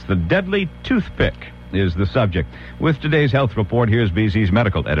The deadly toothpick is the subject. With today's health report, here's BZ's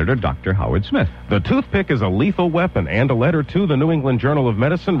medical editor, Dr. Howard Smith. The toothpick is a lethal weapon, and a letter to the New England Journal of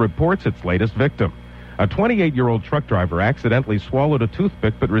Medicine reports its latest victim. A 28-year-old truck driver accidentally swallowed a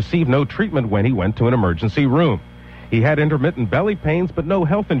toothpick but received no treatment when he went to an emergency room. He had intermittent belly pains but no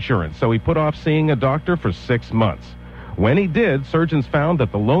health insurance, so he put off seeing a doctor for 6 months. When he did, surgeons found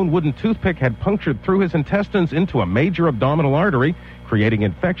that the lone wooden toothpick had punctured through his intestines into a major abdominal artery, creating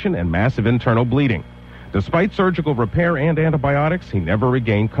infection and massive internal bleeding. Despite surgical repair and antibiotics, he never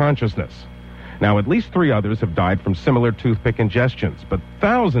regained consciousness. Now, at least 3 others have died from similar toothpick ingestions, but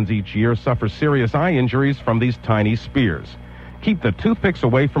thousands each year suffer serious eye injuries from these tiny spears. Keep the toothpicks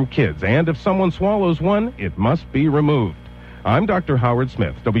away from kids, and if someone swallows one, it must be removed. I'm Dr. Howard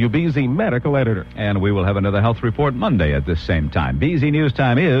Smith, WBZ medical editor. And we will have another health report Monday at this same time. BZ News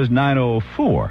Time is 9:04.